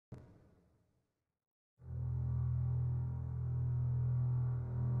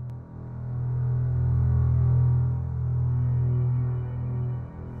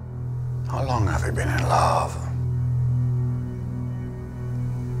long have you been in love?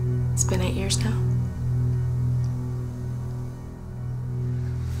 It's been 8 years now.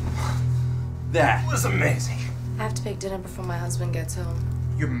 That was amazing. I have to bake dinner before my husband gets home.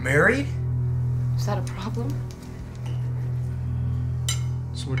 You're married? Is that a problem?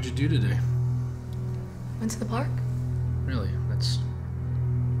 So what did you do today? Went to the park. Really? That's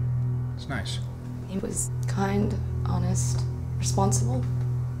nice. He was kind, honest, responsible.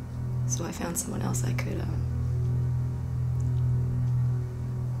 So I found someone else I could,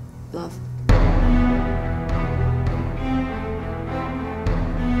 love.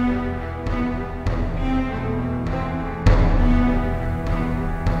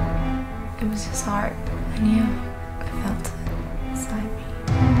 It was his heart. I knew. I felt it inside me.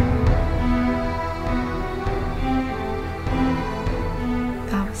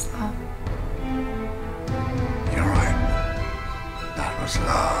 That was love. You're right. That was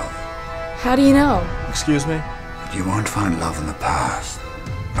love. How do you know? Excuse me? But you won't find love in the past.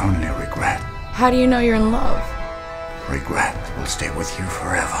 Only regret. How do you know you're in love? Regret will stay with you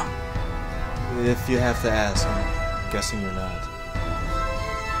forever. If you have to ask, I'm guessing you're not.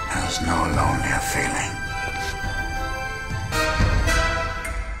 There's no lonelier feeling